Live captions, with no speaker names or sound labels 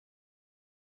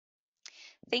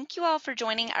Thank you all for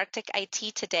joining Arctic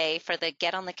IT today for the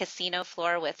Get on the Casino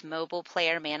Floor with Mobile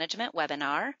Player Management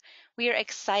webinar. We are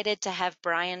excited to have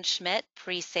Brian Schmidt,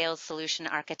 Pre-Sales Solution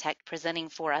Architect, presenting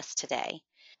for us today.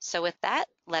 So with that,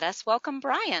 let us welcome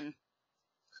Brian.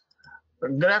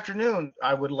 Good afternoon.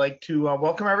 I would like to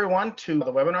welcome everyone to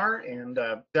the webinar, and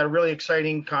got a really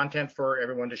exciting content for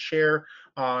everyone to share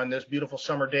on this beautiful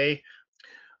summer day.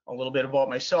 A little bit about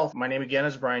myself. My name again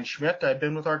is Brian Schmidt. I've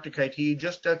been with Arctic IT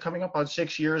just coming up on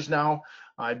 6 years now.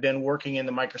 I've been working in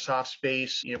the Microsoft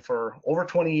space for over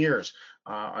 20 years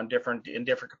in different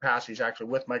capacities, actually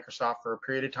with Microsoft for a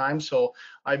period of time. So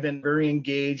I've been very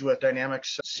engaged with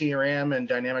Dynamics CRM and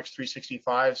Dynamics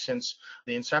 365 since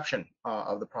the inception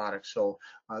of the product. So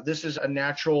this is a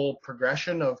natural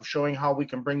progression of showing how we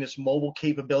can bring this mobile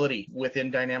capability within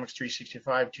Dynamics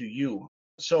 365 to you.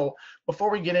 So before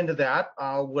we get into that,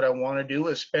 what I want to do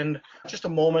is spend just a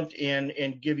moment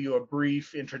and give you a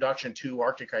brief introduction to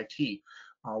Arctic IT.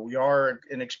 We are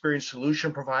an experienced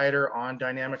solution provider on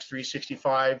Dynamics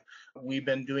 365. We've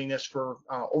been doing this for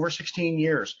over 16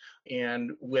 years,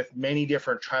 and with many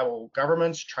different tribal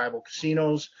governments, tribal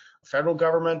casinos, federal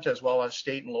government, as well as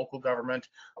state and local government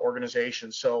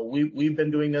organizations. So we've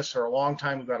been doing this for a long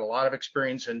time. We've got a lot of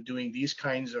experience in doing these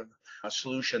kinds of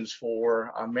solutions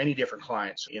for many different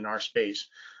clients in our space.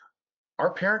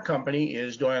 Our parent company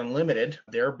is Doyon Unlimited.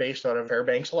 They're based out of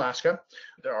Fairbanks, Alaska.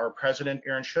 Our president,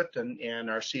 Aaron Schutt, and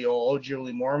our COO,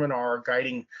 Julie Mormon, are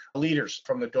guiding leaders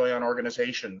from the Doyon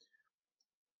organization.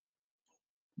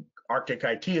 Arctic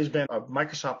IT has been a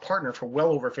Microsoft partner for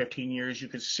well over 15 years. You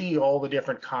can see all the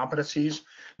different competencies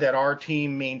that our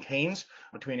team maintains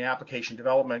between application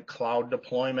development, cloud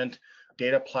deployment,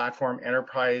 data platform,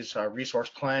 enterprise resource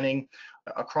planning,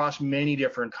 across many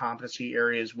different competency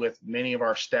areas with many of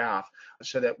our staff,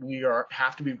 so that we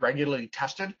have to be regularly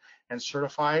tested and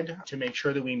certified to make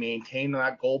sure that we maintain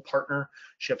that gold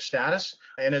partnership status.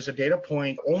 And as a data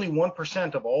point, only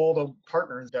 1% of all the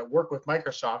partners that work with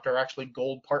Microsoft are actually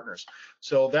gold partners.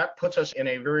 So that puts us in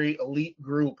a very elite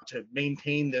group to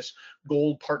maintain this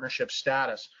gold partnership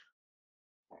status.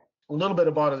 A little bit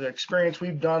about the experience.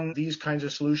 We've done these kinds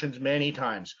of solutions many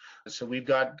times. So we've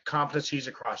got competencies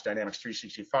across Dynamics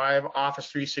 365, Office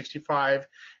 365,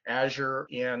 Azure,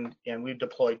 and we've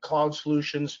deployed cloud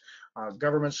solutions,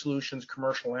 government solutions,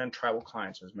 commercial and tribal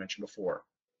clients, as mentioned before.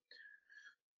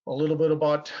 A little bit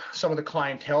about some of the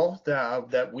clientele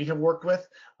that we have worked with.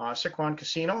 Sycamore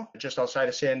Casino, just outside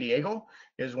of San Diego,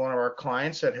 is one of our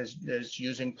clients that is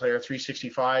using Player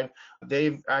 365.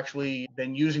 They've actually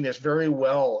been using this very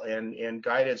well and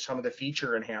guided some of the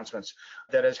feature enhancements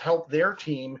that has helped their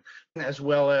team, as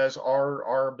well as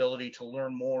our ability to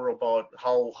learn more about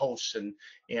how hosts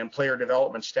and player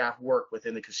development staff work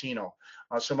within the casino.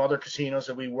 Some other casinos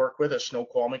that we work with are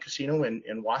Snoqualmie Casino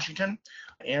in Washington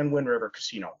and Wind River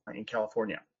Casino in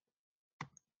California.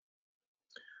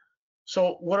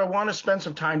 So what I want to spend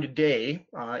some time today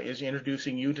is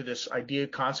introducing you to this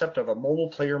concept of a mobile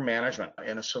player management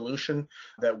and a solution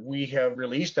that we have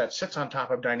released that sits on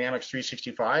top of Dynamics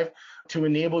 365 to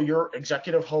enable your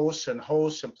executive hosts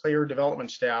and player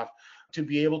development staff to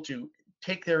be able to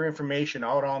take their information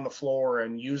out on the floor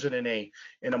and use it in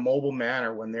a mobile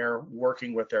manner when they're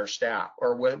working with their staff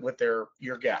or with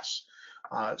your guests.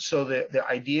 So the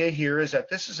idea here is that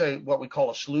this is what we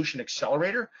call a solution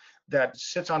accelerator that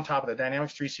sits on top of the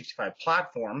Dynamics 365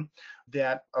 platform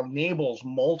that enables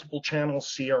multiple channel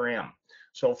CRM.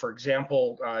 So for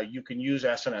example, you can use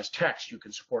SMS text, you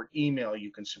can support email,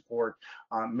 you can support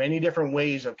many different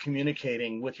ways of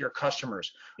communicating with your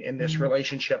customers in this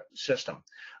relationship system.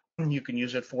 You can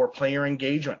use it for player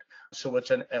engagement. So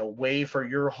it's a way for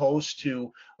your host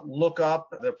to look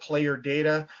up the player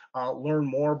data, learn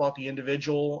more about the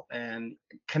individual, and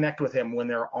connect with him when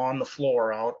they're on the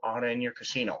floor out in your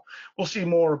casino. We'll see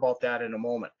more about that in a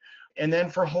moment. And then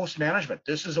for host management,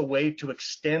 this is a way to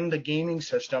extend the gaming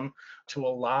system to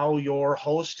allow your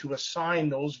host to assign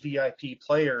those VIP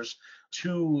players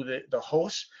to the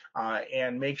hosts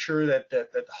and make sure that the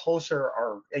hosts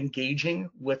are engaging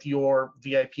with your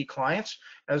VIP clients,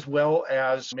 as well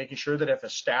as making sure that if a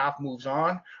staff moves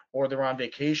on or they're on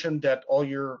vacation, that all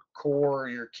your core,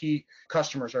 your key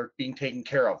customers are being taken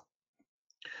care of.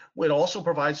 It also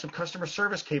provides some customer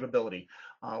service capability.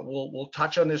 We'll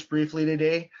touch on this briefly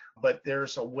today, but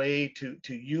there's a way to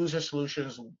use the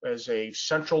solutions as a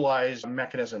centralized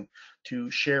mechanism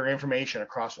to share information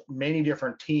across many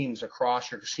different teams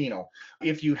across your casino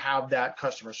if you have that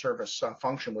customer service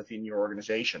function within your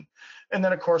organization. And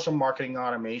then, of course, some marketing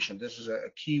automation. This is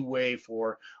a key way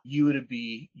for you to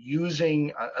be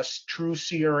using a true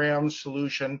CRM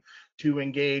solution to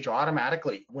engage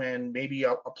automatically when maybe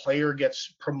a player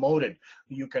gets promoted.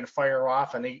 You can fire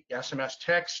off an SMS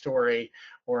text or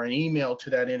an email to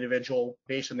that individual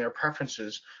based on their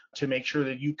preferences to make sure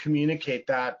that you communicate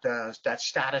that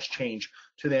status change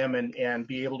to them and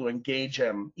be able to engage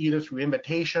them either through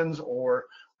invitations or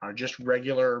just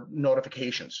regular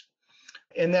notifications.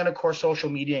 And then, of course, social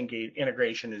media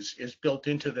integration is built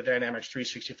into the Dynamics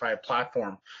 365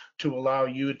 platform to allow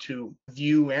you to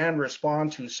view and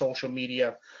respond to social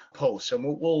media posts. And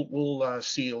we'll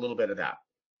see a little bit of that.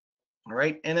 All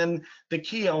right. And then the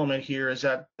key element here is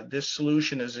that this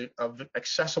solution is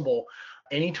accessible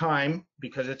anytime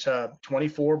because it's a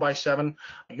 24/7.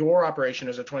 Your operation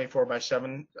is a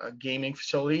 24/7 gaming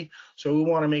facility. So we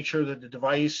want to make sure that the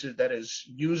device that is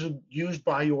used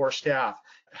by your staff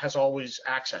has always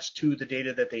access to the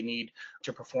data that they need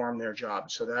to perform their job.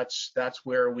 So that's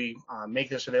where we make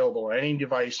this available on any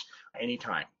device,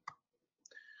 anytime.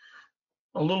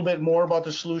 A little bit more about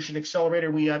the solution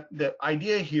accelerator. The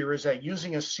idea here is that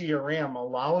using a CRM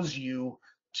allows you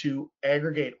to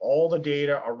aggregate all the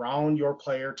data around your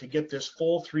player to get this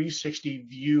full 360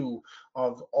 view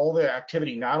of all the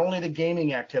activity, not only the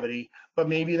gaming activity, but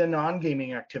maybe the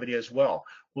non-gaming activity as well.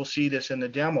 We'll see this in the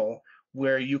demo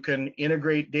where you can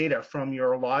integrate data from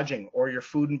your lodging or your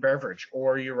food and beverage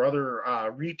or your other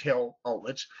retail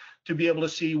outlets to be able to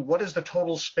see what is the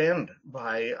total spend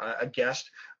by a guest,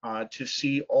 to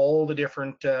see all the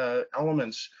different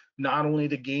elements, not only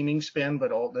the gaming spend,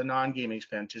 but all the non-gaming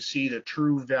spend, to see the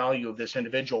true value of this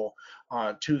individual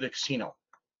to the casino.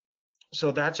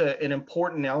 So that's an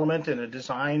important element and a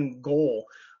design goal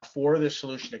for this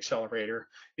solution accelerator,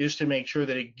 is to make sure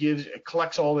that it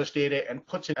collects all this data and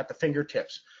puts it at the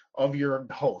fingertips of your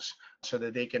hosts so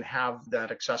that they can have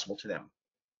that accessible to them.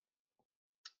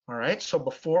 All right, so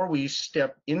before we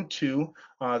step into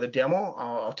the demo,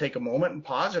 I'll take a moment and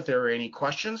pause if there are any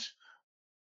questions.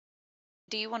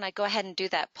 Do you want to go ahead and do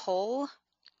that poll?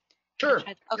 Sure.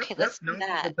 Okay, let's do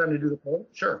that. Good time to do the poll.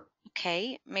 Sure.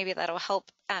 Okay, maybe that'll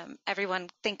help everyone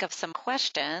think of some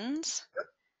questions. Yep.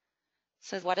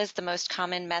 So what is the most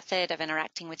common method of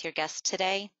interacting with your guests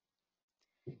today?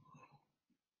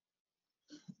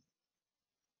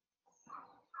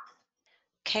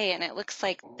 Okay, and it looks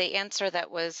like the answer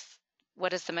that was,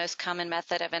 what is the most common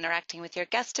method of interacting with your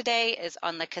guests today, is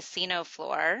on the casino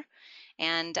floor.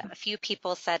 And a few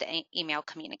people said email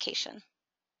communication.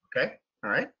 Okay. All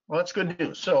right. Well, that's good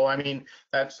news. So, I mean,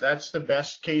 that's the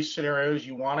best case scenarios.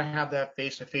 You want to have that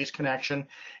face-to-face connection.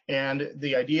 And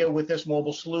the idea with this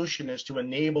mobile solution is to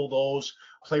enable those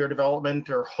player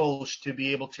development or hosts to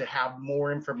be able to have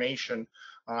more information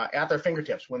at their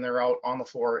fingertips when they're out on the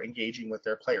floor engaging with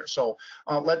their players. So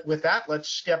with that, let's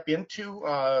step into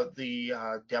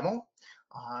the demo,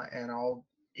 and I'll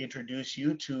introduce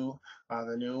you to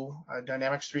the new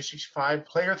Dynamics 365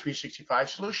 Player 365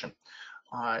 solution.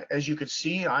 As you can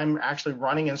see, I'm actually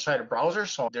running inside a browser,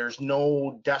 so there's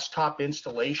no desktop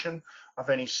installation of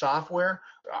any software.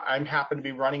 I happen to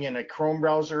be running in a Chrome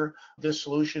browser. This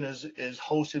solution is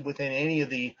hosted within any of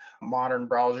the modern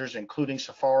browsers, including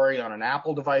Safari on an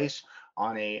Apple device,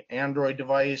 on an Android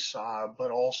device,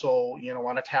 but also,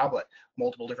 on a tablet,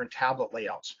 multiple different tablet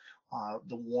layouts.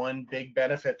 The one big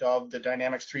benefit of the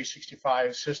Dynamics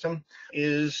 365 system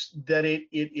is that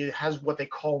it has what they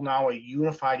call now a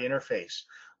unified interface.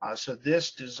 So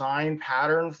this design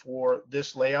pattern for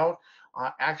this layout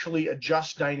actually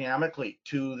adjusts dynamically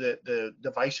to the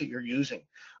device that you're using.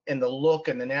 And the look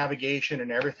and the navigation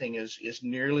and everything is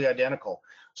nearly identical.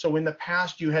 So in the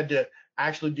past, you had to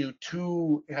actually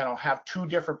do have two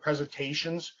different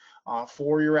presentations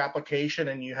for your application,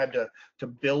 and you had to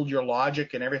build your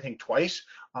logic and everything twice.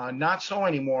 Not so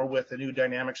anymore with the new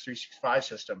Dynamics 365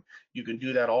 system. You can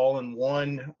do that all in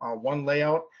one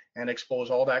layout and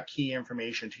expose all that key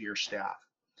information to your staff.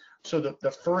 So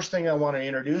the first thing I want to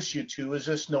introduce you to is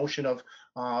this notion of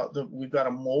we've got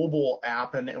a mobile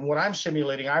app, and what I'm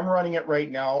simulating, I'm running it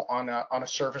right now on a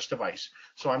Surface device.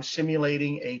 So I'm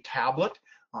simulating a tablet.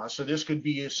 So this could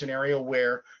be a scenario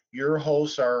where your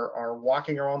hosts are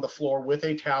walking around the floor with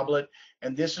a tablet,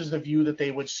 and this is the view that they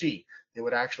would see. They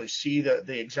would actually see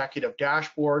the executive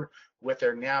dashboard with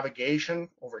their navigation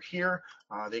over here.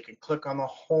 They can click on the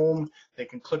home. They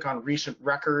can click on recent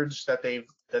records that they've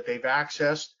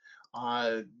accessed.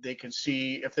 They can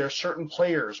see if there are certain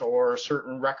players or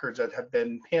certain records that have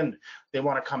been pinned they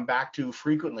want to come back to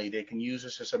frequently. They can use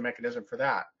this as a mechanism for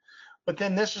that. But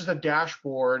then this is the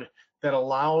dashboard that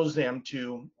allows them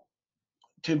to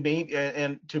see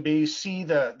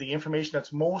the information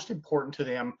that's most important to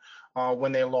them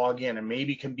when they log in, and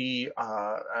maybe can be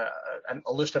a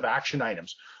list of action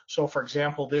items. So for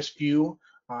example, this view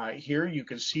Here you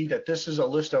can see that this is a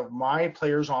list of my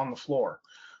players on the floor.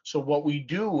 So what we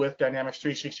do with Dynamics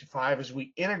 365 is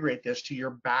we integrate this to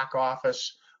your back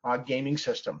office gaming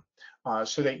system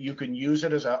so that you can use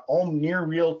it as a near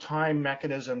real-time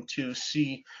mechanism to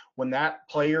see when that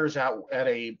player is at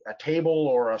a table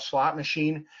or a slot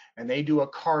machine and they do a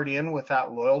card in with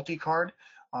that loyalty card.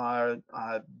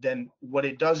 Then what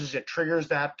it does is it triggers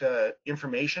that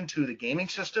information to the gaming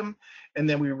system, and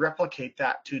then we replicate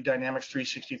that to Dynamics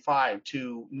 365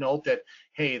 to note that,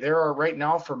 hey, there are right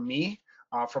now for me,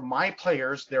 for my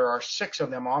players, there are 6 of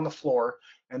them on the floor,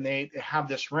 and they have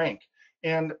this rank.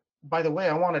 And by the way,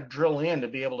 I want to drill in to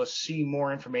be able to see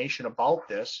more information about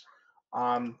this.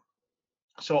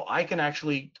 So I can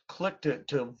actually click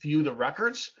to view the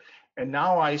records, and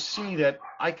now I see that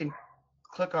I can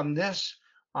click on this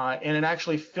and it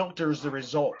actually filters the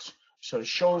results. So it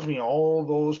shows me all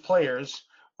those players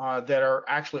that are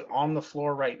actually on the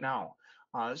floor right now.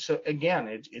 So again,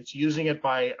 it's using it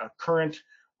by a current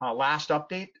last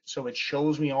update. So it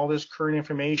shows me all this current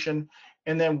information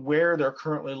and then where they're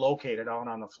currently located out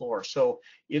on the floor. So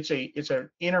it's an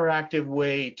interactive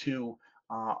way to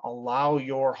allow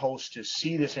your host to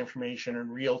see this information in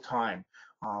real time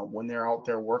when they're out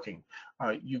there working.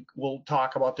 We'll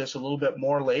talk about this a little bit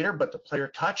more later, but the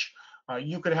player touch,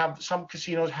 you could have, some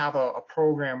casinos have a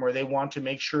program where they want to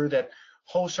make sure that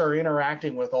hosts are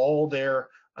interacting with all their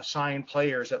assigned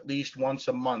players at least once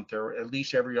a month or at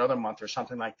least every other month or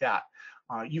something like that.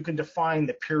 You can define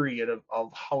the period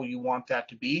of how you want that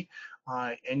to be,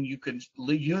 and you can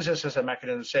use this as a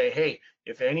mechanism to say, hey,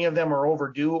 if any of them are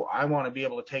overdue, I want to be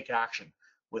able to take action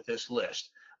with this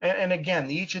list. And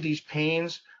again, each of these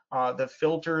panes, the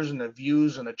filters and the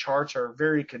views and the charts are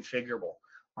very configurable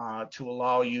to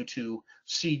allow you to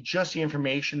see just the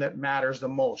information that matters the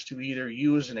most to either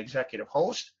you as an executive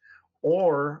host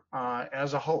or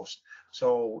as a host.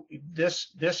 So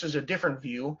this is a different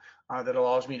view that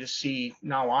allows me to see,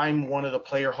 now I'm one of the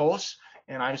player hosts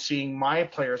and I'm seeing my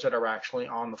players that are actually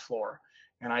on the floor.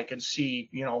 And I can see,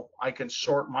 I can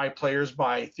sort my players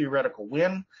by theoretical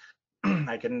win.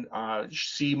 I can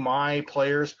see my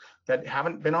players that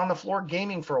haven't been on the floor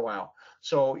gaming for a while.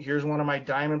 So here's one of my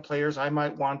diamond players. I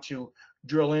might want to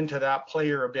drill into that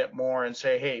player a bit more and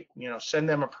say, hey, send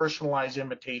them a personalized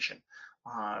invitation.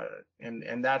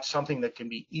 And that's something that can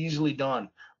be easily done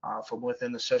from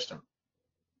within the system.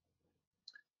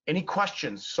 Any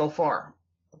questions so far?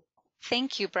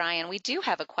 Thank you, Brian. We do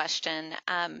have a question.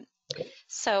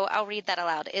 So I'll read that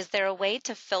aloud. Is there a way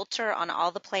to filter on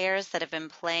all the players that have been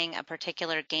playing a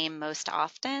particular game most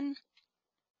often?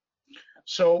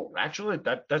 So actually,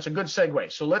 that's a good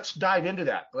segue. So let's dive into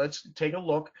that. Let's take a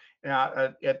look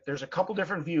at there's a couple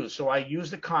different views. So I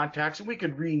use the contacts, and we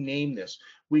could rename this.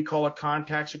 We call it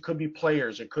contacts. It could be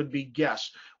players. It could be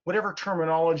guests. Whatever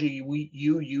terminology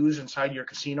you use inside your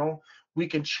casino, we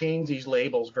can change these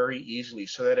labels very easily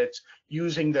so that it's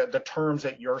using the terms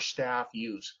that your staff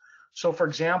use. So for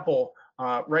example,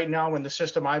 right now in the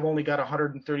system, I've only got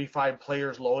 135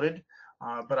 players loaded.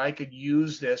 But I could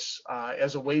use this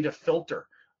as a way to filter.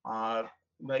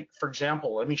 Like for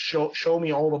example, let me show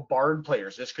me all the barred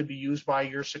players. This could be used by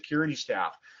your security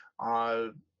staff.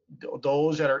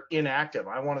 Those that are inactive.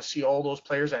 I want to see all those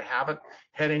players that haven't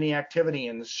had any activity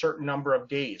in a certain number of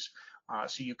days.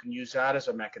 So you can use that as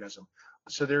a mechanism.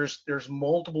 So there's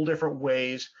multiple different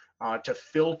ways to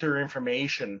filter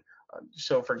information.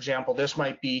 So for example, this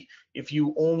might be if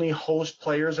you only host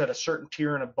players at a certain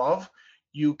tier and above,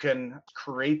 you can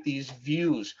create these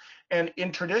views. And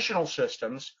in traditional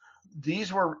systems,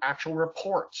 these were actual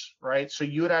reports, right? So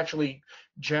you would actually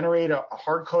generate a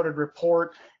hard-coded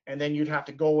report, and then you'd have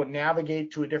to go and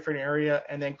navigate to a different area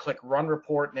and then click run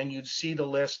report, and then you'd see the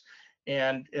list,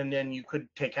 and then you could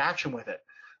take action with it.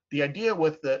 The idea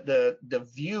with the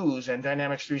views and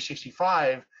Dynamics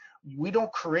 365, we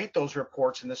don't create those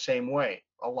reports in the same way.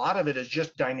 A lot of it is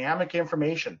just dynamic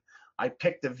information. I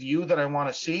pick the view that I want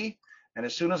to see, and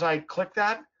as soon as I click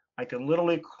that, I can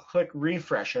literally click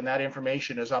refresh, and that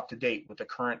information is up to date with the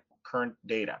current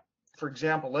data. For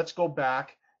example, let's go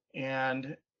back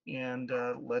and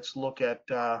let's look at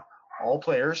all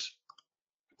players.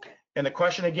 And the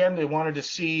question again, they wanted to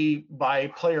see by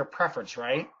player preference,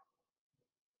 right?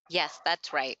 Yes,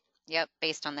 that's right. Yep,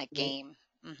 based on that game.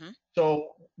 Mm-hmm.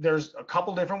 So there's a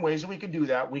couple different ways that we could do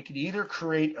that. We could either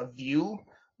create a view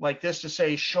like this to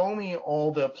say, show me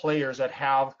all the players that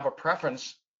have a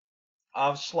preference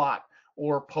of slot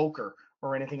or poker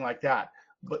or anything like that.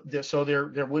 But so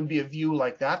there would be a view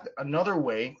like that. Another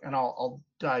way, and I'll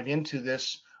dive into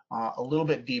this a little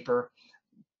bit deeper,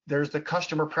 there's the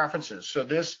customer preferences. So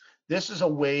this is a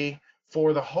way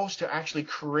for the host to actually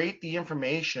create the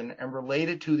information and relate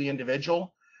it to the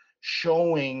individual,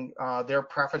 showing their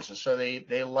preferences. So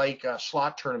they like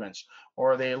slot tournaments,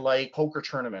 or they like poker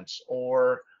tournaments,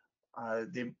 or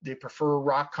they prefer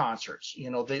rock concerts,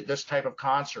 this type of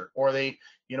concert, or they,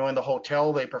 in the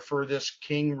hotel, they prefer this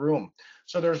king room.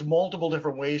 So there's multiple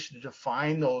different ways to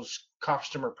define those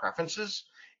customer preferences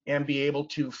and be able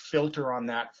to filter on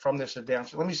that from this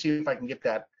advanced. Let me see if I can get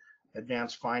that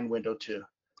advanced find window to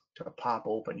pop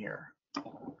open here.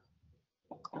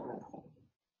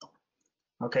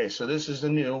 Okay, so this is the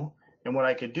new, and what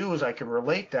I could do is I could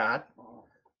relate that,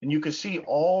 and you can see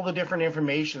all the different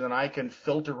information that I can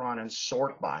filter on and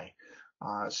sort by.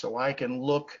 So I can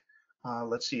look,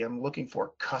 let's see, I'm looking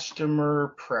for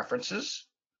customer preferences,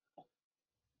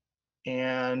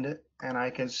 and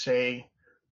I can say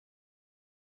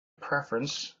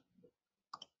preference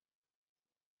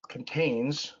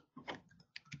contains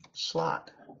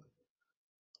slot,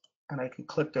 and I can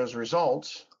click those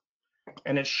results,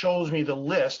 and it shows me the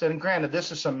list. And granted,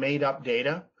 this is some made up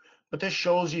data, but this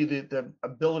shows you the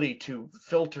ability to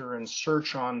filter and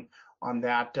search on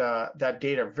that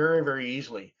data very, very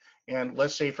easily. And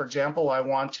let's say, for example, I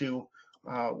want to,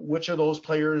 which of those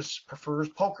players prefers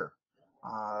poker?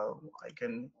 I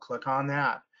can click on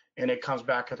that, and it comes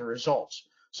back with the results.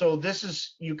 So this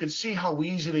is, you can see how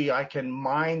easily I can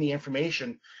mine the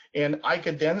information, and I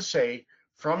could then say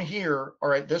from here, all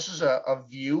right, this is a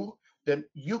view that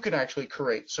you can actually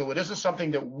create. So it isn't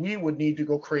something that we would need to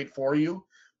go create for you.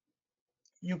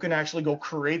 You can actually go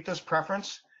create this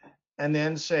preference and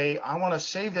then say, I want to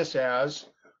save this as,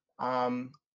 and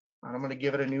I'm going to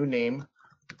give it a new name,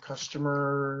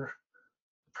 customer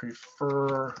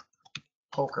prefer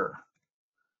poker.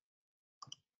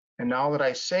 And now that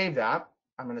I save that,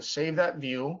 I'm going to save that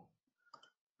view.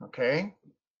 Okay.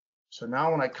 So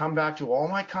now when I come back to all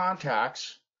my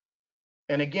contacts,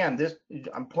 and again, this,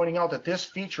 I'm pointing out that this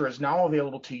feature is now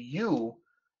available to you.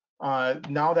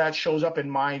 Now that shows up in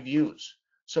my views.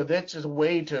 So this is a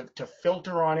way to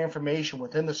filter on information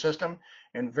within the system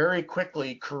and very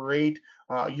quickly create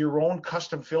your own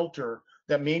custom filter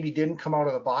that maybe didn't come out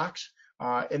of the box.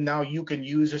 And now you can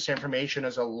use this information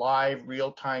as a live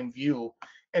real-time view.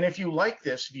 And if you like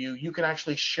this view, you can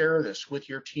actually share this with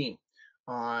your team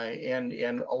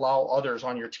and allow others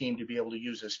on your team to be able to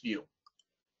use this view.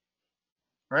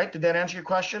 All right, did that answer your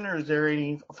question, or is there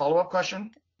any follow-up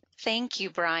question? Thank you,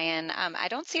 Brian. I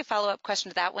don't see a follow-up question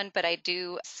to that one, but I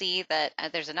do see that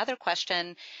there's another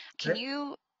question. Can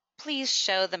you please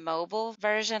show the mobile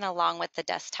version along with the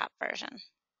desktop version?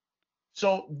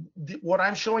 So what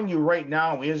I'm showing you right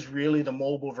now is really the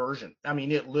mobile version. I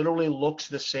mean, it literally looks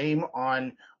the same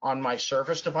on my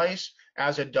Surface device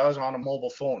as it does on a mobile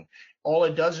phone. All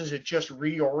it does is it just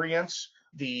reorients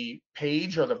the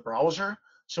page or the browser.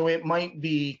 So it might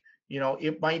be,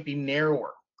 it might be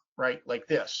narrower, right, like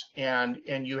this, and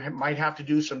you might have to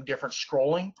do some different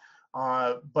scrolling,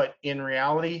 but in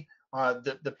reality,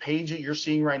 the page that you're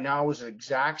seeing right now is the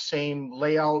exact same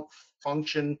layout,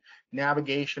 function,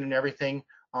 navigation, and everything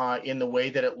in the way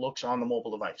that it looks on the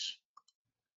mobile device.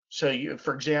 So you,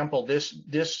 for example,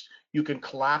 this you can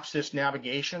collapse this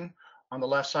navigation on the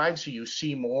left side so you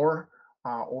see more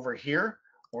over here,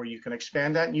 or you can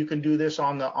expand that, and you can do this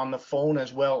on the phone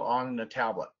as well, on the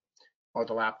tablet or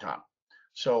the laptop.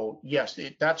 So yes,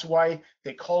 that's why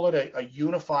they call it a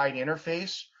unified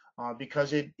interface,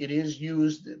 because it is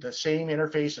used the same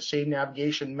interface, the same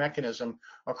navigation mechanism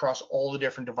across all the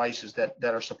different devices that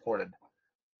are supported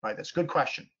by this. Good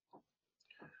question.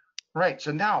 All right,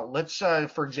 so now let's,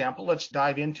 for example, let's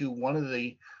dive into one of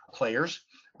the players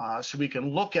so we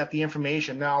can look at the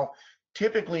information. Now,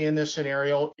 typically in this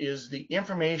scenario is the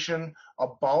information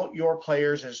about your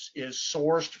players is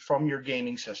sourced from your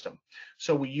gaming system.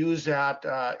 So we use that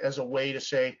as a way to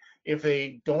say, if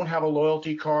they don't have a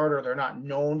loyalty card or they're not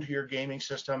known to your gaming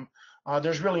system,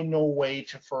 there's really no way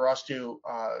for us to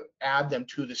add them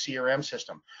to the CRM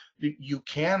system. You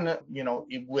can,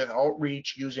 with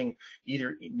outreach using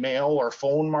either mail or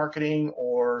phone marketing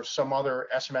or some other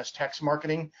SMS text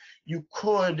marketing, you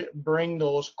could bring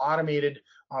those automated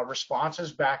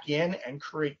responses back in and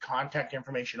create contact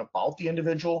information about the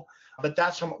individual. But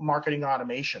that's some marketing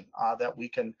automation that we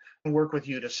can work with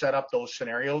you to set up those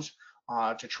scenarios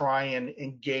to try and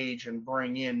engage and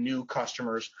bring in new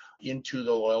customers into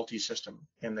the loyalty system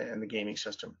and the gaming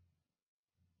system.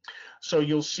 So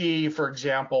you'll see, for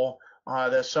example,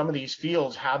 that some of these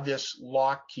fields have this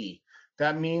lock key.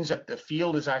 That means that the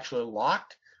field is actually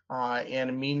locked, and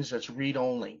it means it's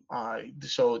read-only.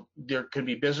 So there could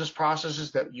be business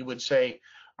processes that you would say,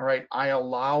 all right, I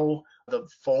allow the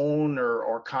phone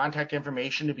or contact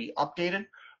information to be updated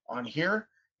on here.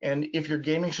 And if your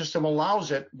gaming system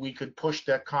allows it, we could push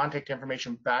that contact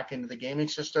information back into the gaming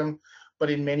system. But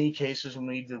in many cases, when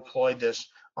we deployed this,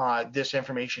 this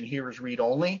information here is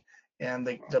read-only, and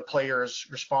the player is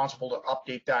responsible to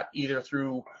update that either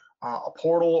through a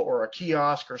portal or a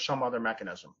kiosk or some other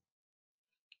mechanism.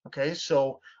 Okay,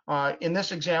 so in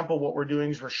this example, what we're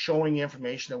doing is we're showing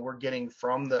information that we're getting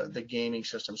from the gaming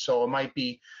system. So it might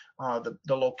be the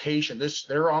location.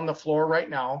 They're on the floor right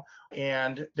now,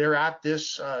 and they're at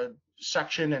this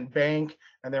section and bank,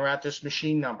 and they're at this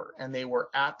machine number, and they were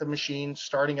at the machine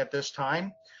starting at this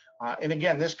time. And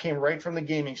again, this came right from the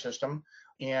gaming system,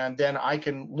 and then I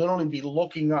can literally be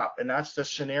looking up, and that's the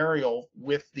scenario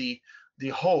with the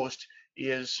host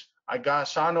is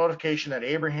saw a notification that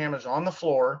Abraham is on the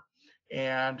floor,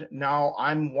 and now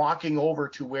I'm walking over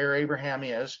to where Abraham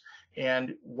is,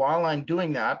 and while I'm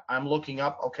doing that, I'm looking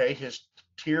up, okay, his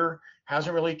tier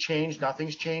hasn't really changed,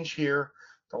 nothing's changed here.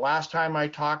 The last time I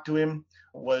talked to him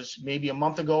was maybe a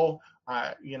month ago.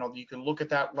 You know, you can look at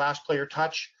that last player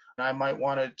touch, and I might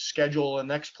want to schedule a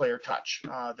next player touch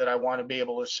that I want to be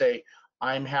able to say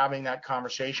I'm having that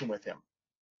conversation with him.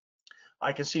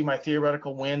 I can see my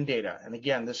theoretical win data. And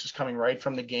again, this is coming right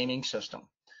from the gaming system.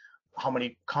 How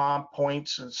many comp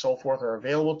points and so forth are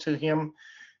available to him.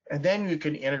 And then you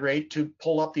can integrate to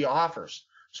pull up the offers.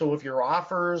 So if your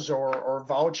offers or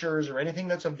vouchers or anything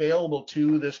that's available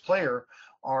to this player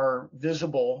are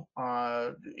visible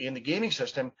in the gaming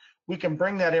system, we can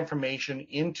bring that information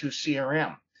into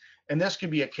CRM. And this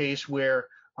could be a case where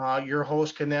your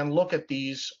host can then look at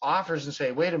these offers and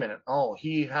say, wait a minute, oh,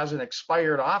 he has an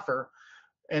expired offer.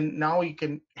 And now you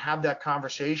can have that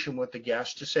conversation with the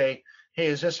guest to say, hey,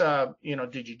 is this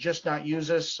did you just not use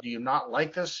this? Do you not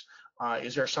like this?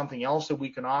 Is there something else that we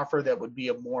can offer that would be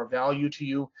of more value to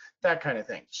you? That kind of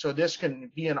thing. So this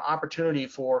can be an opportunity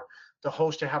for the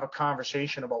host to have a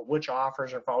conversation about which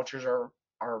offers or vouchers are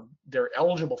they're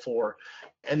eligible for,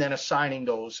 and then assigning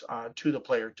those to the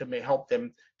player to help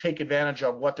them take advantage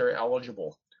of what they're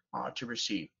eligible to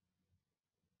receive.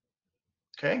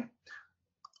 Okay.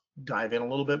 Dive in a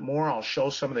little bit more. I'll show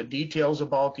some of the details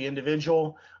about the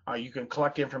individual. You can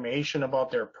collect information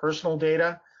about their personal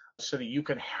data so that you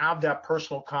can have that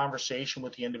personal conversation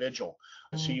with the individual.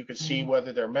 So you can see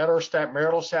whether their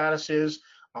marital status is,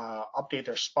 update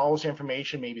their spouse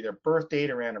information, maybe their birth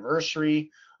date or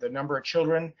anniversary, the number of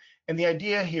children. And the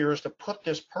idea here is to put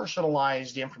this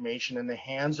personalized information in the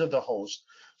hands of the host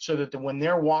so that when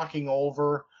they're walking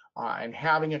over and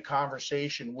having a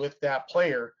conversation with that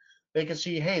player, they can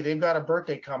see, hey, they've got a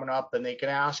birthday coming up, and they can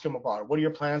ask them about it. What are your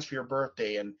plans for your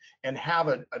birthday? And have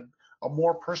a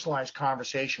more personalized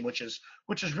conversation, which is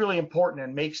really important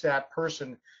and makes that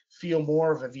person feel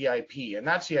more of a VIP. And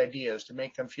that's the idea, is to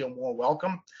make them feel more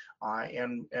welcome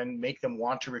and make them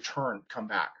want to return, come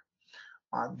back.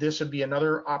 This would be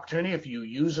another opportunity if you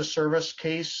use a service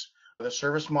case, the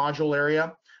service module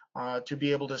area, to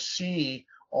be able to see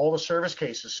all the service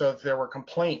cases. So if there were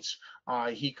complaints,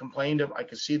 I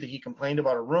could see that he complained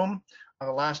about a room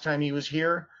the last time he was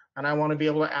here, and I want to be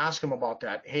able to ask him about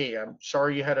that. Hey, I'm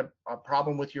sorry you had a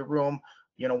problem with your room.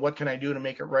 You know, what can I do to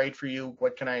make it right for you?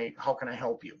 How can I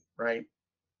help you, right?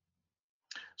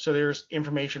 So there's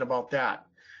information about that.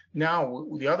 Now,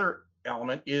 the other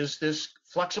element is this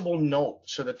flexible note.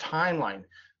 So the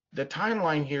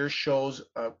timeline here shows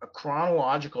a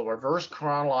reverse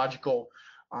chronological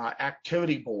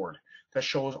activity board that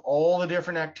shows all the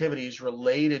different activities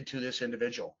related to this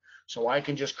individual. So I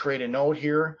can just create a note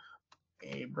here.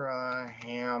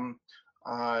 Abraham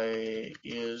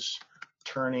is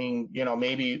turning,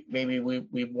 maybe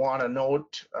we want to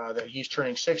note that he's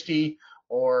turning 60,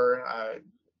 or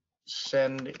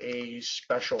send a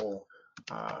special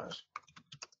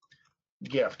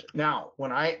gift. Now,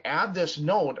 when I add this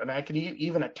note, and I can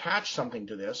even attach something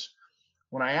to this,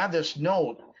 when I add this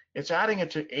note, it's adding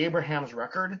it to Abraham's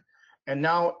record. And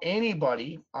now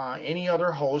anybody, any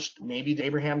other host, maybe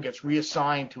Abraham gets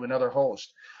reassigned to another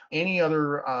host. Any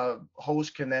other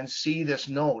host can then see this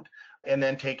note and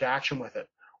then take action with it.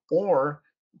 Or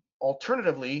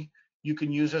alternatively, you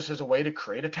can use this as a way to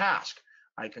create a task.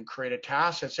 I can create a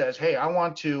task that says, hey, I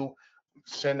want to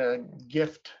send a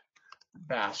gift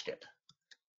basket,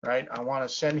 right? I want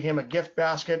to send him a gift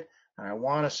basket, and I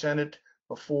want to send it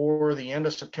before the end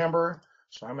of September.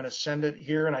 So I'm going to send it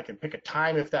here, and I can pick a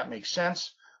time if that makes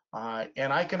sense.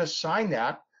 And I can assign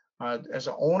that as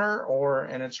an owner,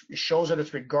 and it shows that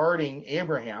it's regarding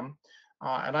Abraham,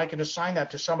 and I can assign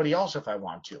that to somebody else if I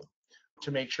want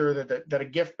to make sure that a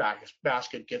gift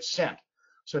basket gets sent.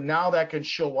 So now that can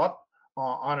show up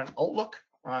on an Outlook.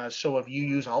 So if you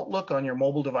use Outlook on your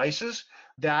mobile devices,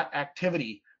 that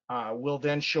activity will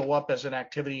then show up as an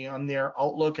activity on their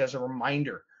Outlook as a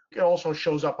reminder. It also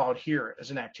shows up out here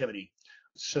as an activity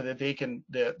so that they can,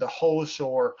 the hosts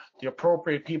or the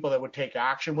appropriate people that would take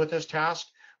action with this task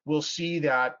will see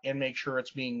that and make sure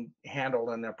it's being handled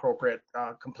on the appropriate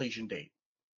completion date.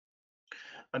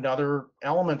 Another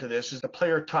element of this is the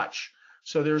player touch.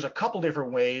 So there's a couple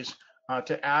different ways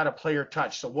to add a player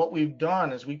touch. So what we've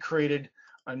done is we created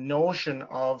a notion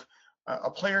of a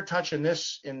player touch in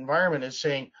this environment is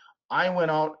saying, I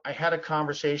went out, I had a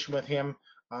conversation with him,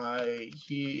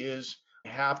 he is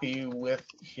happy with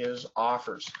his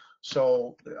offers.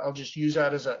 So I'll just use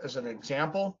that as an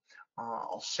example.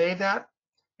 I'll save that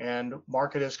and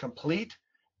mark it as complete.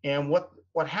 And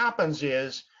what happens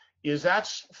is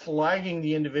that's flagging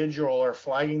the individual or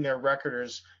flagging their record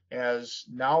as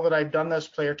now that I've done this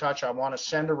player touch, I want to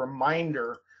send a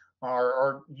reminder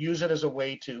or use it as a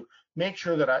way to make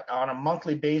sure that on a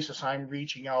monthly basis, I'm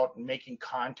reaching out and making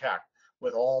contact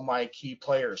with all my key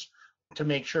players to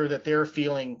make sure that they're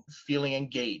feeling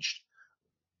engaged.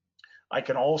 I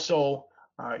can also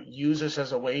use this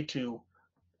as a way to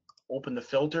open the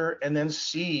filter and then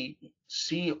see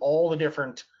all the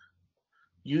different,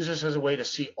 use this as a way to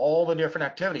see all the different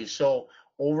activities. So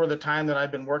over the time that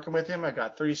I've been working with him, I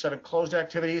got 37 closed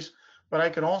activities, but I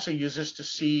can also use this to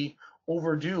see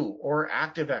overdue or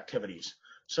active activities.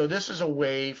 So this is a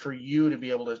way for you to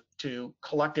be able to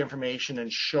collect information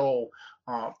and show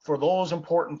for those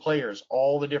important players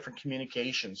all the different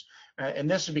communications.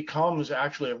 And this becomes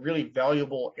actually a really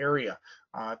valuable area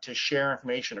to share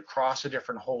information across the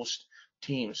different host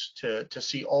teams to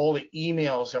see all the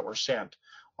emails that were sent,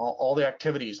 all the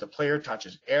activities, the player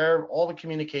touches, all the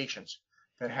communications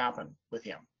that happen with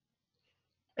him.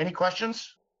 Any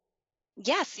questions?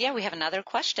 Yes, yeah, we have another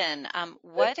question.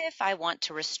 What if I want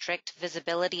to restrict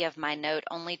visibility of my note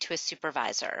only to a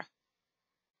supervisor?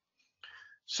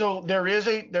 So there is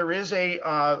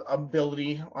a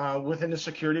ability within the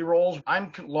security roles.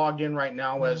 I'm logged in right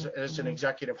now as an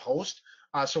executive host,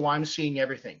 so I'm seeing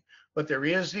everything. But there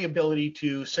is the ability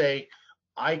to say,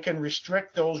 I can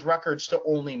restrict those records to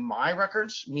only my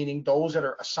records, meaning those that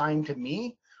are assigned to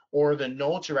me, or the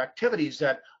notes or activities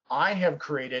that I have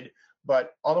created,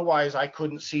 but otherwise I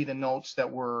couldn't see the notes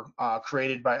that were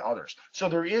created by others. So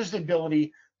there is the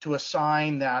ability to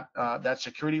assign that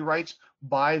security rights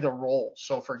by the role.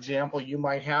 So for example, you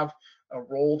might have a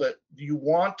role that you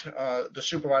want the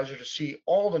supervisor to see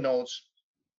all the notes,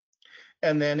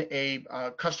 and then a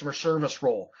customer service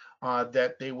role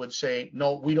that they would say,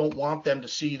 no, we don't want them to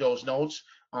see those notes.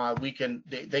 They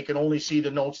can only see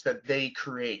the notes that they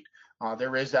create.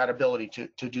 There is that ability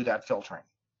to do that filtering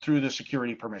through the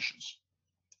security permissions.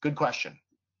 Good question.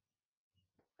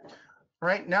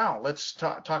 Right now, let's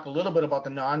talk a little bit about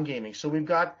the non-gaming. So we've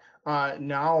got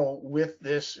now with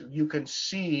this, you can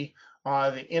see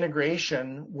the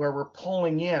integration where we're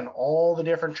pulling in all the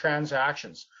different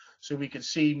transactions. So we can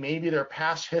see maybe their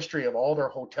past history of all their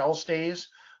hotel stays,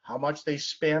 how much they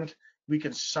spent. We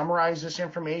can summarize this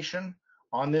information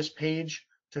on this page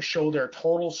to show their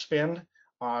total spend,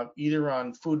 either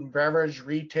on food and beverage,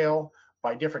 retail,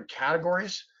 by different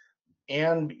categories,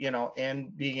 and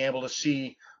being able to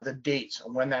see the dates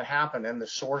and when that happened and the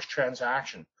source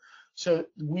transaction. So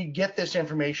we get this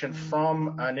information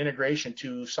from an integration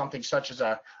to something such as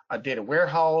a data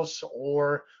warehouse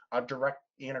or a direct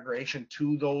integration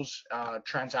to those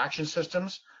transaction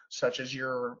systems, such as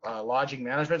your lodging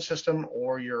management system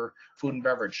or your food and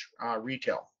beverage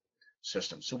retail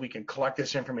system. So we can collect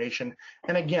this information,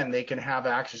 and again, they can have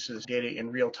access to this data in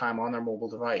real time on their mobile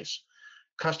device.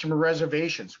 Customer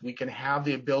reservations, we can have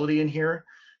the ability in here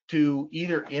to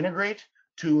either integrate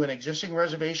to an existing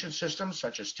reservation system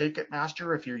such as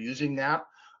Ticketmaster if you're using that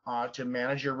to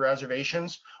manage your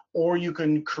reservations, or you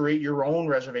can create your own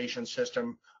reservation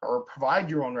system or provide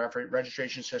your own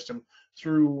registration system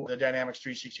through the Dynamics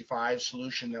 365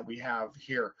 solution that we have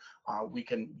here. We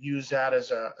can use that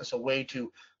as a way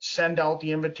to send out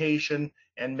the invitation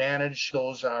and manage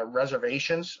those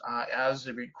reservations as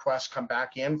the requests come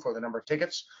back in for the number of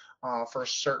tickets for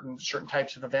certain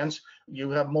types of events.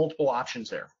 You have multiple options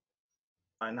there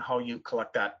on how you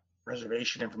collect that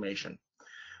reservation information.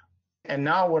 And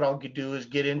now what I'll do is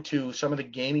get into some of the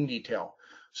gaming detail.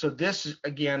 So this,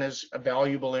 again, is a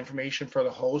valuable information for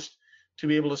the host to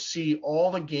be able to see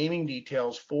all the gaming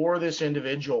details for this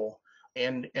individual.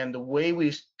 And the way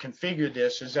we configure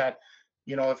this is that,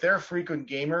 if they're frequent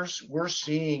gamers, we're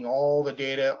seeing all the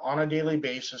data on a daily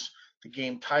basis, the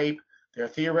game type, their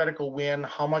theoretical win,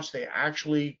 how much they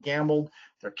actually gambled,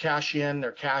 their cash in,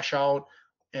 their cash out,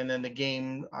 and then the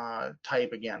game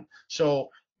type again. So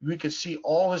we could see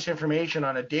all this information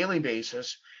on a daily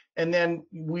basis, And then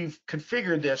we've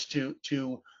configured this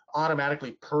to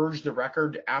automatically purge the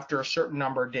record after a certain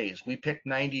number of days. We picked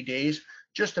 90 days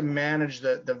just to manage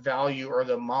the value or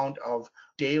the amount of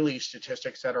daily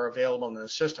statistics that are available in the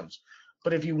systems.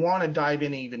 But if you want to dive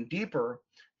in even deeper,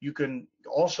 you can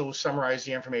also summarize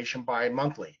the information by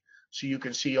monthly. So you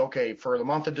can see, okay, for the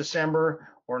month of December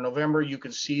or November, you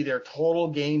can see their total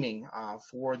gaming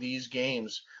for these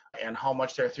games and how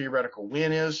much their theoretical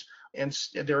win is. And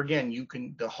there again,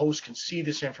 the host can see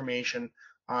this information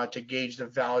to gauge the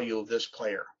value of this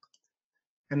player.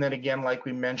 And then again, like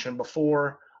we mentioned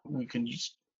before, we can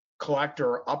use collect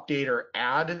or update or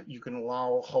add. You can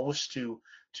allow hosts to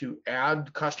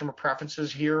add customer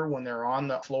preferences here when they're on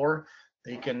the floor.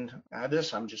 They can add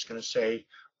this. I'm just going to say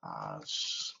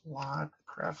slot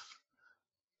pref.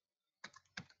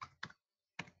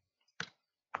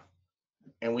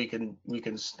 And we can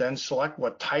then select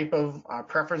what type of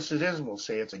preference it is. And we'll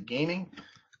say it's a gaming.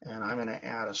 And I'm going to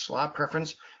add a slot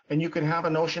preference. And you can have a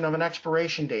notion of an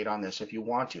expiration date on this if you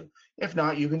want to. If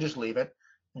not, you can just leave it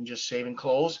and just save and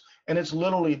close. And it's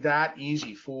literally that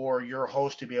easy for your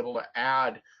host to be able to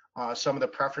add some of the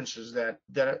preferences that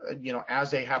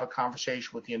as they have a conversation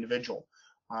with the individual,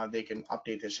 they can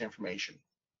update this information.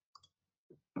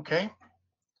 Okay.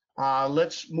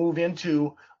 Let's move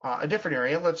into a different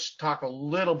area. Let's talk a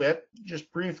little bit,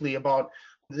 just briefly, about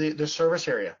the service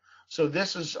area. So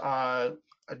this is a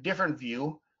different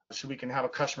view. So we can have a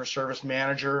customer service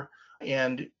manager.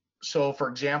 And so, for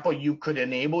example, you could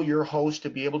enable your host to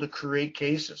be able to create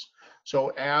cases. So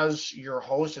as your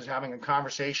host is having a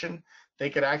conversation, they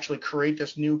could actually create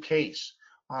this new case.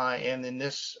 And in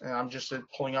this, I'm just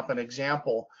pulling up an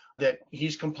example that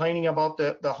he's complaining about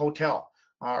the hotel.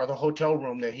 Or the hotel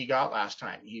room that he got last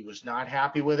time. He was not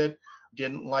happy with it,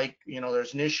 didn't like,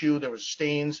 there's an issue, there was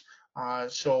stains.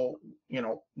 So,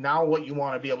 now what you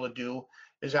want to be able to do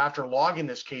is after logging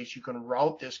this case, you can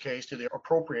route this case to the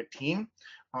appropriate team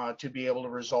to be able to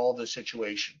resolve the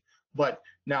situation. But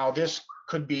now this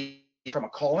could be from a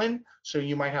call-in. So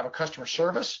you might have a customer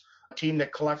service team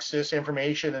that collects this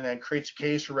information and then creates a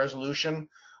case for resolution.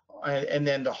 And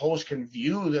then the host can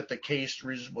view that the case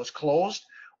was closed,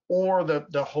 or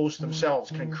the host themselves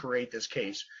can create this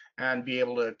case and be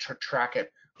able to track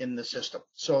it in the system.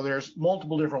 So there's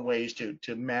multiple different ways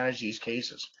to manage these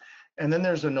cases. And then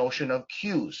there's the notion of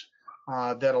queues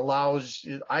that allows,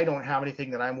 I don't have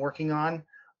anything that I'm working on,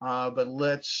 but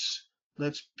let's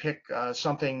pick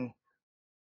something.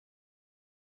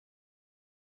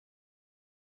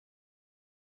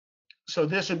 So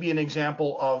this would be an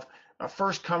example of a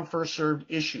first come, first served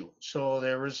issue. So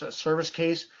there was a service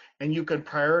case, and you can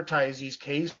prioritize these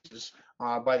cases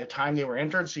by the time they were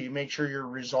entered. So you make sure you're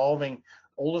resolving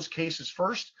oldest cases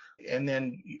first, and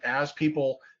then as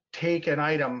people take an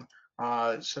item,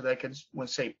 so they can, when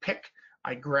say pick,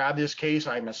 I grab this case,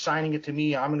 I'm assigning it to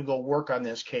me, I'm going to go work on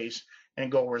this case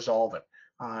and go resolve it.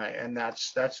 And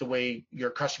that's the way your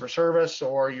customer service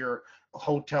or your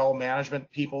hotel management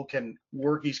people can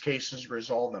work these cases,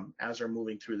 resolve them as they're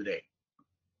moving through the day.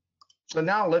 So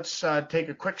now let's take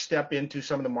a quick step into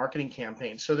some of the marketing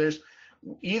campaigns. So there's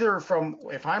either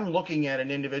if I'm looking at an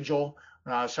individual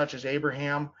such as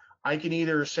Abraham, I can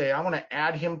either say I want to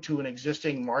add him to an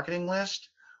existing marketing list,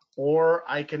 or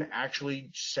I can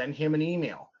actually send him an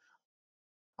email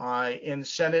and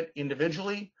send it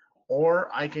individually, or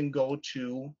I can go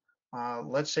to,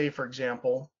 let's say, for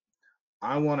example,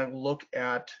 I want to look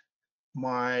at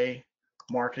my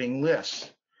marketing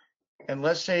list. And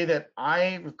let's say that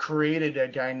I've created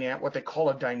what they call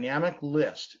a dynamic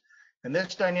list. And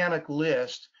this dynamic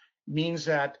list means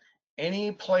that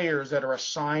any players that are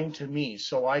assigned to me,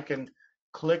 so I can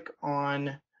click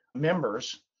on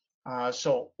members.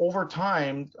 So over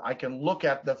time, I can look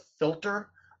at the filter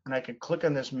and I can click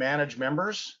on this manage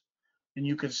members, and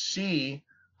you can see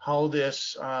how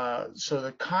this, so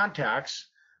the contacts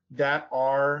that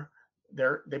are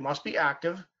there, they must be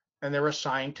active and they're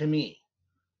assigned to me.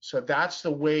 So that's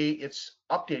the way it's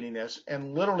updating this.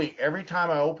 And literally every time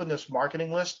I open this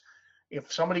marketing list,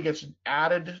 if somebody gets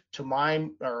added to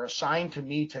mine or assigned to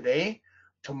me today,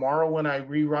 tomorrow when I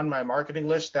rerun my marketing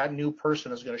list, that new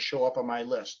person is going to show up on my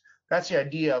list. That's the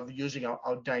idea of using a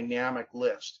dynamic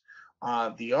list.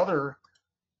 The other,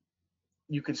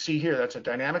 you can see here, that's a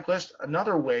dynamic list.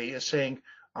 Another way is saying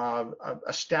a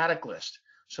static list.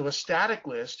 So a static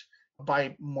list,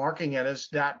 by marking it as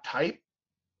that type,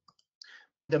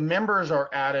 the members are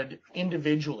added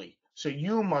individually. So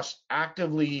you must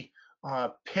actively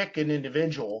pick an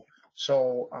individual.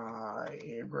 So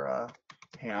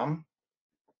Abraham,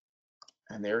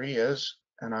 and there he is,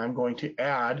 and I'm going to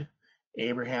add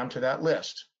Abraham to that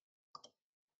list.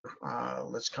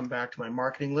 let's come back to my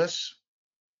marketing list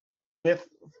with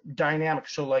dynamic.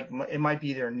 So like it might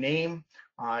be their name,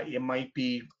 it might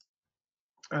be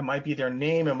their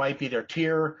name, it might be their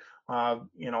tier.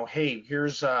 Hey,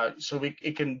 here's so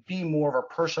it can be more of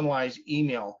a personalized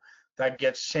email that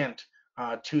gets sent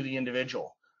to the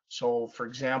individual. So, for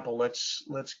example,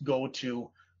 let's go to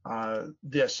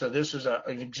this. So this is an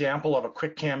example of a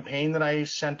quick campaign that I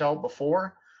sent out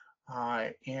before,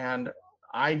 and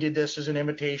I did this as an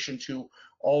invitation to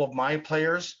all of my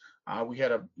players. We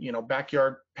had a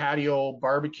backyard patio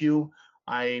barbecue.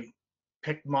 I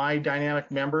picked my dynamic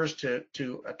members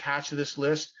to attach to this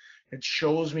list. It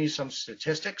shows me some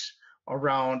statistics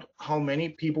around how many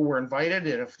people were invited,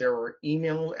 and if there were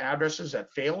email addresses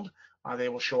that failed, they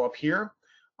will show up here.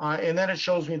 And then it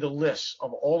shows me the list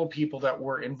of all the people that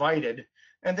were invited.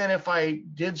 And then if I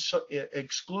did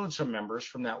exclude some members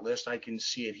from that list, I can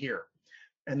see it here.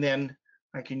 And then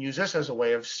I can use this as a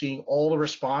way of seeing all the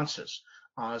responses.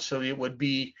 So it would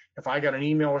be, if I got an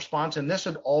email response, and this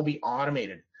would all be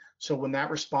automated. So when that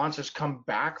response has come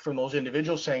back from those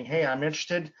individuals saying, hey, I'm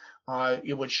interested,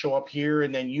 it would show up here,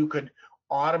 and then you could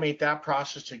automate that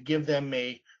process to give them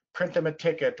print them a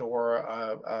ticket or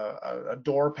a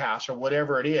door pass or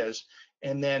whatever it is.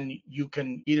 And then you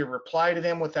can either reply to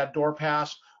them with that door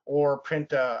pass or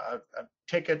print a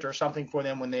ticket or something for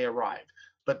them when they arrive.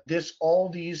 But all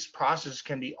these processes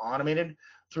can be automated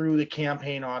through the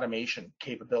campaign automation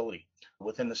capability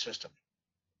within the system.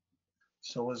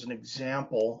 So as an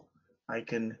example, I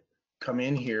can come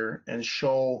in here and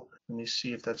show, let me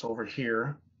see if that's over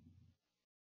here.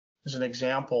 As an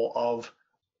example of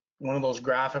one of those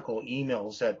graphical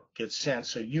emails that gets sent.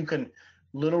 So you can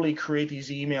literally create these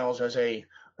emails as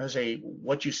a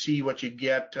what you see, what you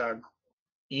get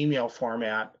email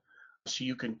format. So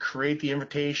you can create the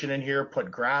invitation in here,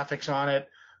 put graphics on it,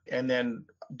 and then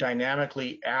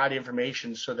dynamically add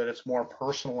information so that it's more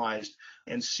personalized,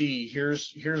 and see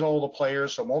here's all the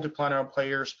players. So multi-platinum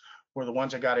players were the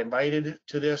ones that got invited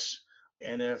to this,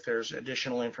 and if there's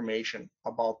additional information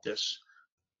about that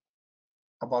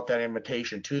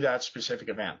invitation to that specific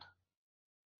event.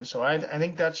 So I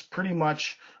think that's pretty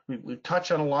much, we've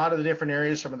touched on a lot of the different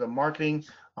areas, some of the marketing,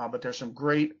 but there's some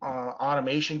great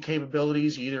automation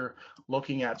capabilities, either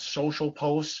looking at social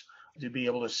posts to be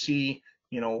able to see,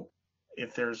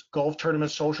 if there's golf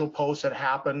tournament social posts that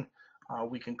happen,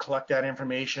 we can collect that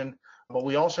information. But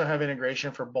we also have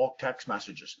integration for bulk text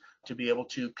messages to be able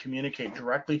to communicate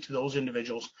directly to those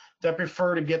individuals that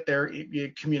prefer to get their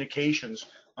communications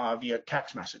via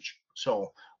text message.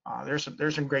 So there's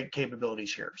some great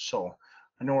capabilities here. So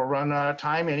I know we're running out of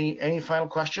time. Any final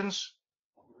questions?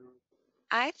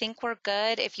 I think we're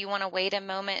good. If you want to wait a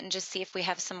moment and just see if we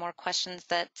have some more questions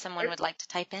that someone would like to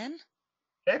type in.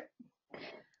 Okay.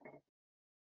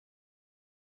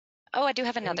 Oh, I do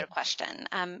have another question.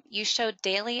 You showed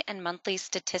daily and monthly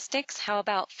statistics. How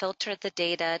about filter the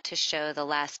data to show the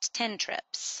last 10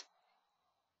 trips?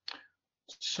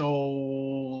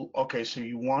 So, okay, so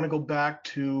you want to go back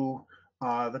to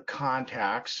the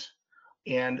contacts.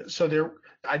 And so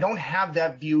I don't have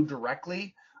that view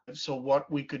directly. So what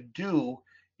we could do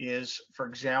is, for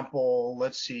example,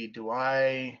 let's see, so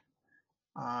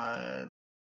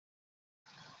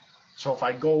if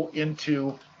I go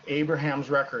into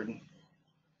Abraham's record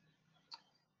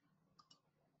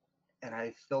and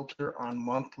I filter on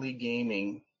monthly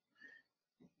gaming,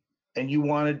 and you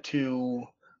wanted to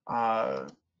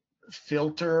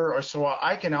filter, or so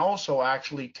I can also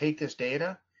actually take this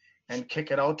data and kick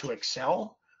it out to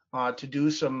Excel to do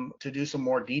some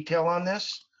more detail on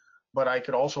this. But I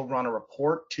could also run a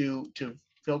report to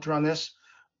filter on this.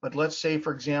 But let's say,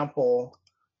 for example,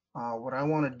 what I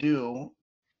want to do.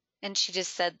 And she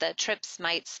just said that trips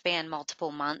might span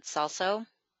multiple months also.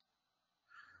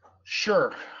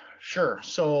 Sure.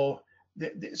 So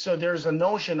there's a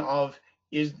notion of,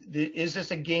 is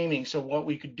this a gaming? So what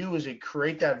we could do is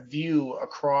create that view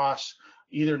across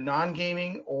either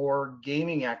non-gaming or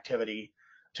gaming activity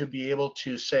to be able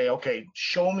to say, okay,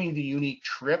 show me the unique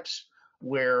trips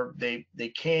where they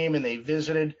came and they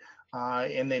visited,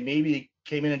 and they maybe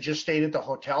came in and just stayed at the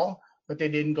hotel, but they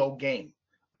didn't go game.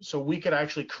 So we could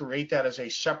actually create that as a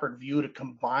separate view to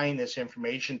combine this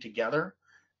information together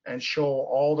and show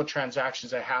all the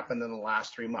transactions that happened in the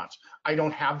last 3 months. I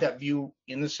don't have that view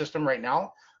in the system right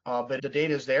now, but the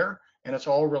data is there and it's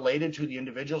all related to the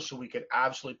individual, so we could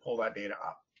absolutely pull that data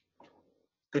up.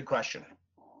 Good question.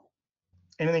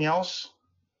 Anything else?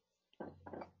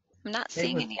 I'm not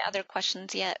seeing any other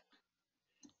questions yet.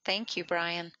 Thank you,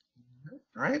 Brian.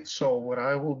 All right, so what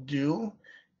I will do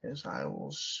is I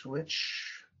will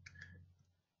switch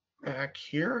back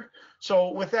here.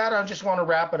 So with that, I just want to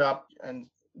wrap it up and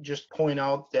just point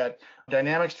out that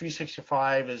Dynamics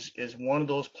 365 is one of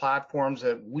those platforms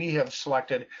that we have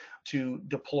selected to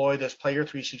deploy this Player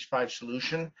 365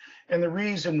 solution. And the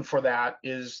reason for that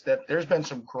is that there's been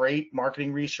some great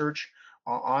marketing research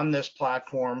on this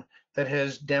platform that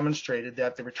has demonstrated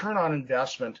that the return on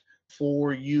investment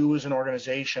for you as an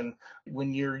organization,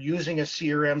 when you're using a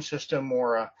CRM system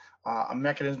or a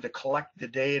mechanism to collect the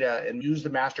data and use the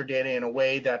master data in a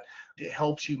way that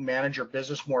helps you manage your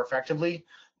business more effectively,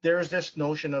 there's this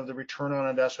notion of the return on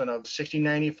investment of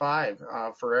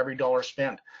 60.95 for every dollar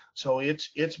spent. So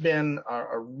it's been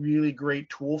a really great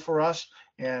tool for us,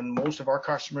 and most of our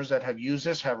customers that have used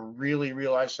this have really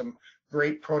realized some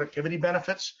great productivity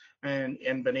benefits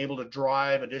and been able to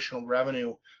drive additional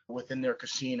revenue within their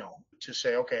casino to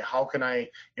say, okay, how can I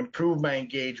improve my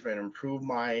engagement, improve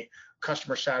my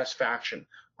customer satisfaction?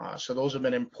 So those have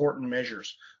been important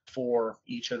measures for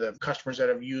each of the customers that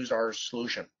have used our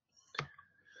solution.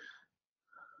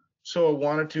 So I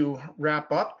wanted to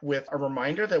wrap up with a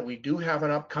reminder that we do have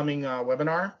an upcoming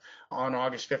webinar on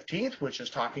August 15th, which is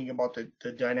talking about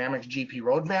the Dynamics GP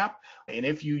roadmap. And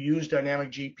if you use Dynamic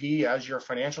GP as your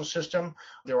financial system,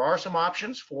 there are some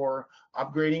options for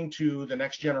upgrading to the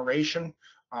next generation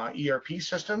ERP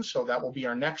system. So that will be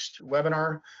our next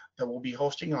webinar that we'll be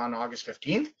hosting on August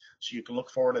 15th. So you can look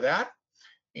forward to that.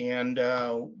 And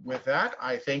with that,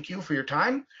 I thank you for your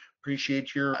time.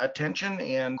 Appreciate your attention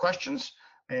and questions,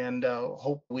 and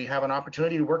hope we have an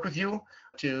opportunity to work with you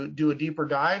to do a deeper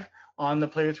dive on the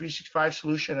Player 365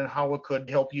 solution and how it could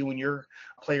help you and your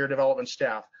player development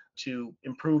staff to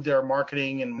improve their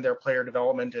marketing and their player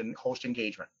development and host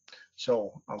engagement.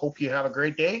 So I hope you have a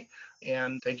great day,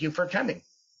 and thank you for attending.